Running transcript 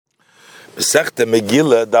Sechte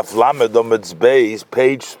Megillah, Daf Lamed Omed's Beis,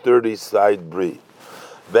 page 30, side Bri.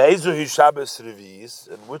 Be'ezu hi Shabbos Revi'is,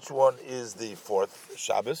 and which one is the fourth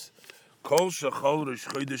Shabbos? Kol shechol Rosh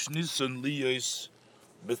Chodesh Nisan liyos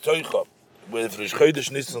b'toicha. If Rosh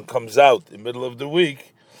Chodesh Nisan comes out in the middle of the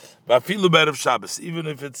week, v'afilu b'erev Shabbos, even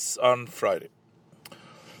if it's on Friday.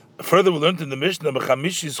 Further, we learned in the Mishnah,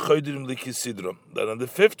 B'chamishis Choderim Likisidram, that on the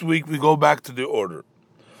fifth week we go back to the order.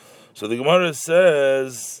 So the Gemara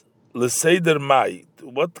says, L'seider mai,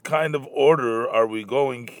 what kind of order are we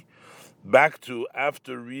going back to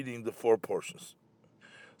after reading the four portions?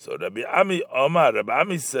 So Rabbi Ami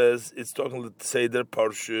says it's talking L'seider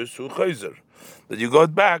Parsha Suchayzer, that you go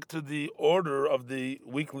back to the order of the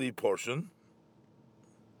weekly portion,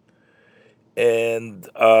 and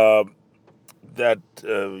that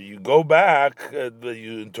you go back,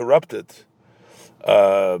 you interrupt it.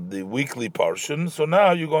 The weekly portion, so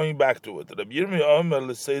now you're going back to it.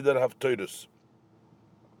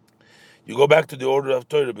 You go back to the order of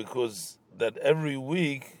Torah because that every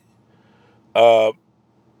week that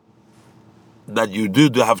you do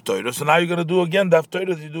the Haftorah, so now you're going to do again the Haftorah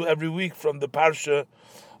that you do every week from the Parsha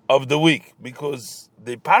of the week, because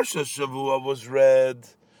the Parsha Shavua was read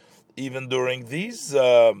even during these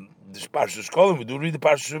Parsha Shkolim. We do read the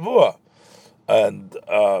Parsha Shavua. And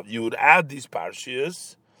you would add these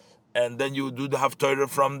parshas, and then you would do the Haftorah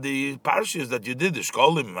from the parshas that you did, the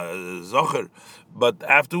Shkolim, Zocher. But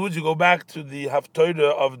afterwards, you go back to the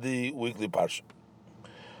Haftorah of the weekly parsha.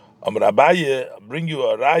 Abaye bring you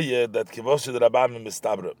a raya that Kivosid Rabami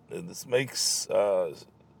Mistabra. This makes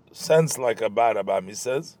sense, like Rabami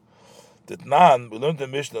says. Titnan, we learned the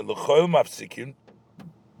Mishnah, L'choil Mafsikin,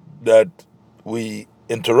 that we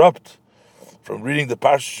interrupt from reading the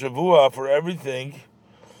Parsha Shavua for everything,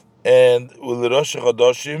 and with Rosh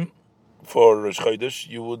Chodoshim for Rosh Chodesh,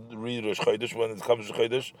 you would read Rosh Chodesh when it comes to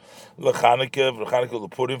Chodesh, L'Chanukah,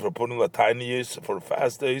 L'Purim, for Purim, L'Tainiyos, for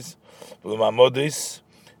fast days, L'Mamodis,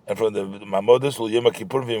 and from the Mamodis, L'Yom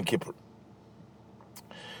HaKippur, V'Yom Kippur.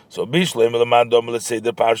 So, Bishleim L'Mandom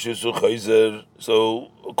L'Seider Parsha Suchayzer.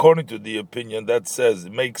 So, according to the opinion that says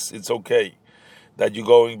it's okay that you're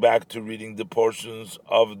going back to reading the portions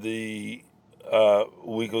of the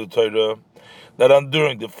week of the Torah, that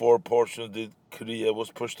during the four portions the Kriya was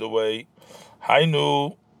pushed away.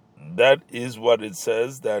 Hainu, that is what it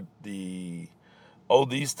says, that all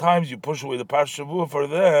these times you push away the Parsha Shavua for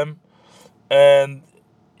them, and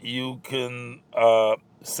you can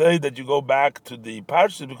say that you go back to the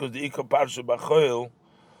Parsha because the Ikar Parsha B'Choil,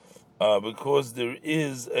 because there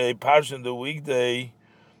is a Parsha in the weekday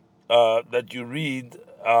that you read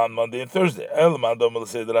on Monday and Thursday. But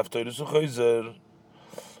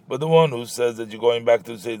the one who says that you're going back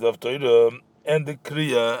to the Seder of Torah and the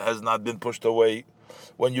Kriya has not been pushed away,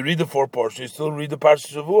 when you read the four portions, you still read the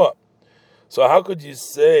Parsha Shavua. So how could you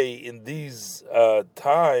say in these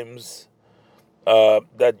times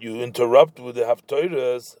that you interrupt with the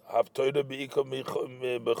Haftorahs, Haftorah B'Ika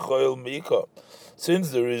B'Choil Mi'ika,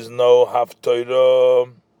 since there is no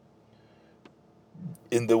Haftorah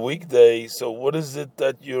in the weekday? So what is it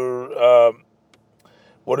that you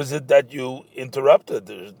interrupted?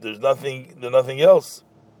 There's nothing else.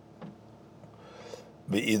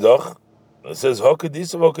 Be'idoch, it says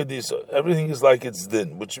Hokadisa. Everything is like it's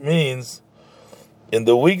din, which means in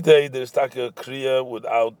the weekday there's taka kriya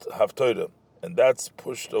without haftorah, and that's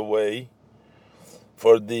pushed away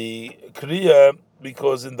for the kriya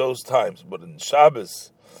because in those times. But in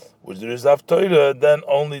Shabbos, which there is haftorah, then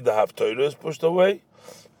only the haftorah is pushed away,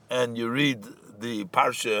 and you read the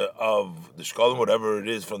parsha of the Shkolim, whatever it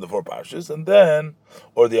is from the four parshas, and then,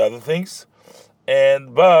 or the other things,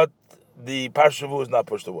 but the Parsha Shavua is not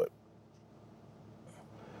pushed away.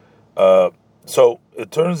 So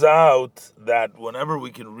it turns out that whenever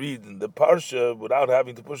we can read in the Parsha without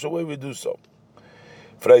having to push away, we do so.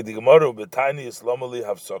 So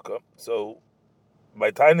by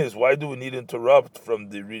Tainis, why do we need to interrupt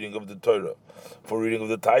from the reading of the Torah? For reading of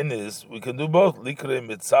the Tainis, we can do both.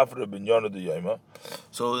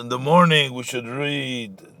 So in the morning, we should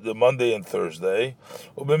read the Monday and Thursday.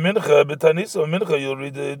 Mincha, you'll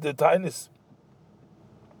read the Tainis.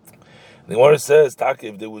 The Gemara says,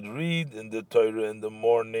 if they would read in the Torah in the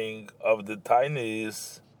morning of the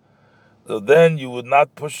Tainis, so then you would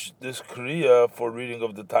not push this Kriya for reading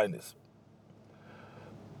of the Tainis.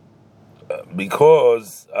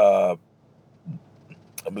 Because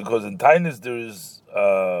in Tainis there is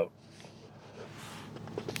by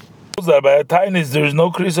Tainis there is no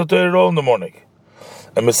Kriyas Torah at all in the morning.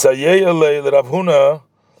 And Messiah Rav Huna,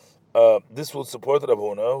 this will support Rav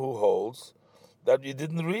Huna, who holds that you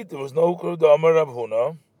didn't read. There was no Amar Rav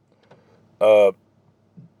Huna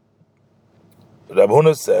Rab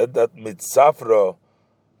Huna said that mitzafra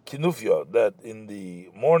kinufya, that in the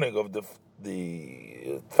morning of the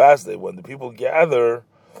fast day, when the people gather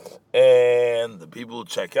and the people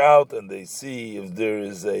check out and they see if there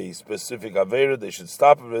is a specific avera, they should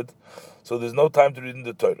stop of it. So there's no time to read in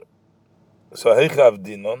the Torah. So heichav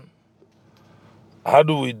dinon. How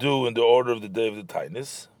do we do in the order of the day of the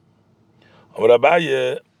Tainis? So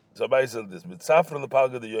Abaye said this: mitzafra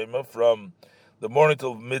lepalga de yoyma, from the morning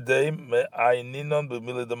till midday. Me'ayninon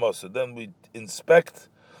b'mila demosa. Then we inspect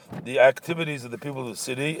the activities of the people of the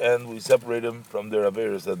city and we separate them from their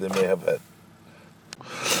averas that they may have had.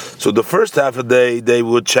 So the first half of the day they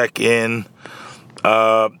would check in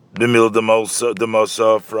b'mila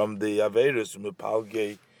demosa from the averas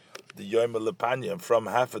mepalge the yoyma lepanya, from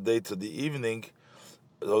half a day to the evening.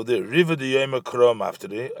 So the riva the yoyma krom, after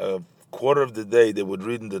the quarter of the day they would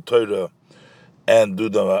read in the Torah and do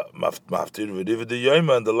the maftir. Riva the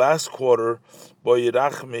yoyma, in the last quarter, boy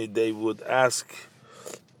yirachmi, they would ask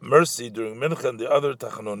mercy during mincha and the other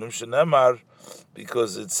tachanonim shenemar,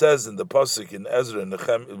 because it says in the pasuk in Ezra,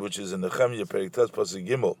 which is in Nehemiah Perek Tes pasuk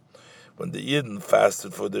Gimel, when the Yidden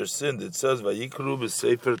fasted for their sin, it says vayikru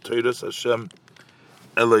b'sefer Torah Hashem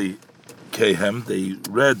Eloi Kehem. They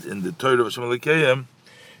read in the Torah of Hashem Eloi Kehem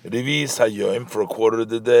Revi'is Hayoim for a quarter of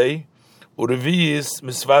the day, Urevi'is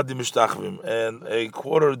Misvadi Mishtachvim, and a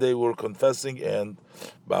quarter they were confessing and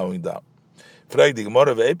bowing down. Why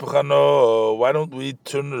don't we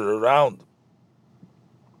turn it around?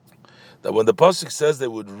 That when the pasuk says they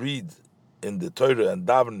would read in the Torah and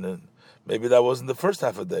daven, maybe that wasn't the first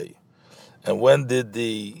half of the day. And when did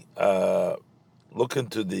the look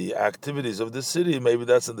into the activities of the city? Maybe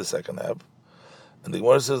that's in the second half. And the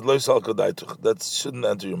Gemara says, Lo sal kodaytuch. That shouldn't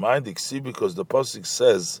enter your mind, because the pasuk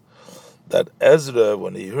says that Ezra,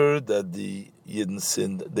 when he heard that the Yidden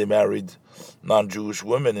sinned, they married non-Jewish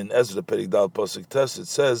women. In Ezra Perek Dal pasuk Tes, it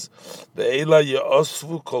says, Ve'ela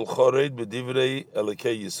ye'osvu kol chored b'divrei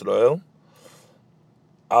Elokei Yisrael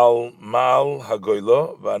al mal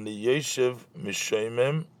hagoylo v'ani yeshev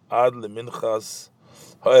mishoimim ad leminchas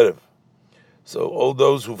ha'erev. So all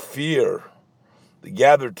those who fear, they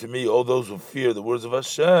gathered to me, all those who fear the words of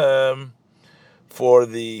Hashem for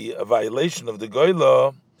the violation of the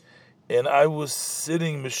Goyla, and I was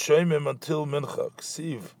sitting mishoimim until mincha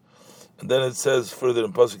ksiv. And then it says further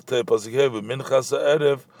in pasuk Tei pasuk Hev, minchas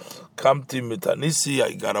ha'erev kamti mitanisi,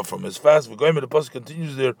 I got up from his fast. The pasuk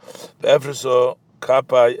continues there, ve'efreso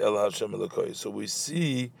kapai el Hashem Elokei. So we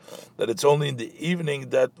see that it's only in the evening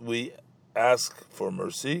that we ask for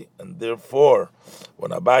mercy, and therefore,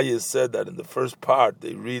 when Abaye said that in the first part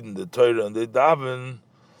they read in the Torah and they daven,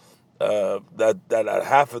 that at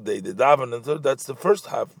half a day they daven, and that's the first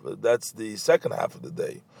half. That's the second half of the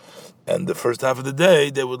day, and the first half of the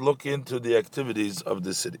day they would look into the activities of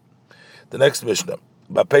the city. The next Mishnah,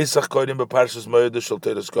 B'Pesach kodim b'Parshas Moed shel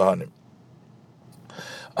Toras Kohanim.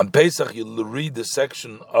 On Pesach, you'll read the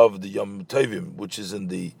section of the Yom Tovim, which is in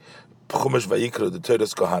the Chumash Vayikra, the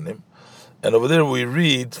Toras Kohanim. And over there we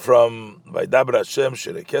read from Vaydaber Hashem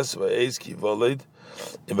Sherekes Vayez Ki Voled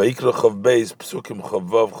in Vayikra Chav Beis Psukim Chav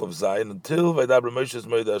Vav Chav Zayin until Vaydaber Moshe's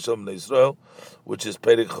Moed Hashem Bnei Yisrael, which is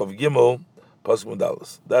Perek Chav Gimel Pasuk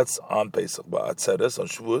Mudalos. That's on Pesach. But Atzeres on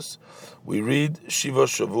Shavuos we read Shiva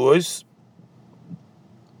Shavuos,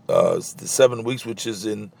 the 7 weeks, which is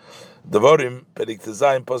in Devarim Perek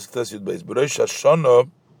Tezayin Pasuk Tes Yud Beis. B'Rosh Hashanah,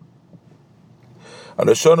 on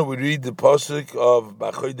Hashanah we read the pasuk of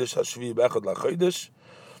B'Chodesh Hashvi B'Echad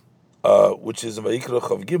LaChodesh, which is in Vayikra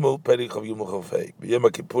Chav Gimel, Perek Chav Gimel Chav Hei. B'Yom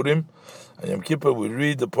Kippurim, and Yom Kippur we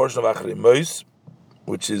read the portion of Achrei Mos,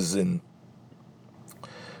 which is in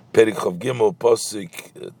Perek Chav Gimel pasuk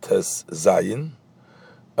Tes Zayin,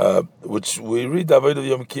 which we read the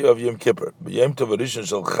Avodah of Yom Kippur. B'Yom Tov Rishon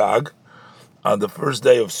Shel Chag, on the first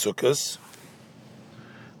day of Sukkot,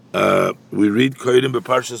 we read Kodim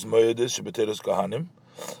b'Parshas Moedes Sheb'Toras Kohanim.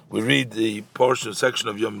 We read the portion, section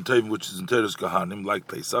of Yom Tov, which is in Toras Kohanim, like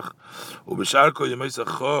Pesach. U'B'Shar Kol Yemei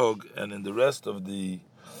Chag, and in the rest of the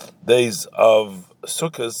days of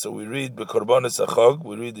Sukkot, so we read b'Korbanos Chag.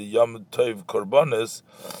 We read the Yom Tov Korbanos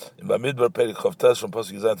in Bamidbar Perek Chav Tes from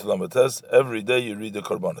Pasuk Zayin to Lamed Tes. Every day you read the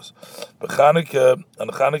Korbanos. B'Chanukah, on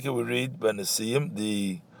Chanukah we read B'Nesim,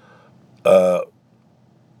 the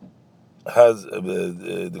has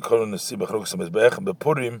the Koran Nasi B'Charuk Samizbeach, and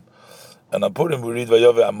B'Purim, and on Purim we read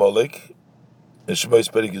Vayove Amalek in Shmois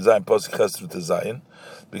Perek Zayin Pasuk Ches through to Zayin,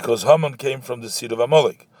 because Haman came from the seed of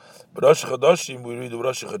Amalek. But Rosh Chodashim we read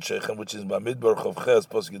Rosh Chodshechem, which is Bamidbar Chav Ches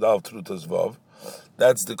Pasuk Yudal through to Zvav.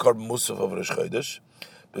 That's the Korban Musaf of Rosh Chodesh.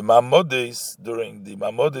 B'Mamodes, during the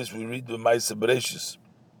Mamodes we read B'Maaseh Bereishis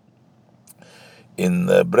in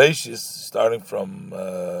Breishis, starting from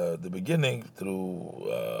the beginning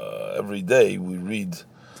through every day, we read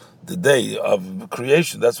the day of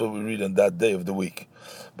creation. That's what we read on that day of the week.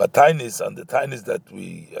 But tainis, on the tainis that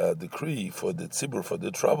we decree for the tzibur, for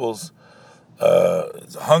the troubles,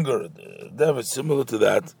 hunger, they have similar to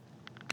that.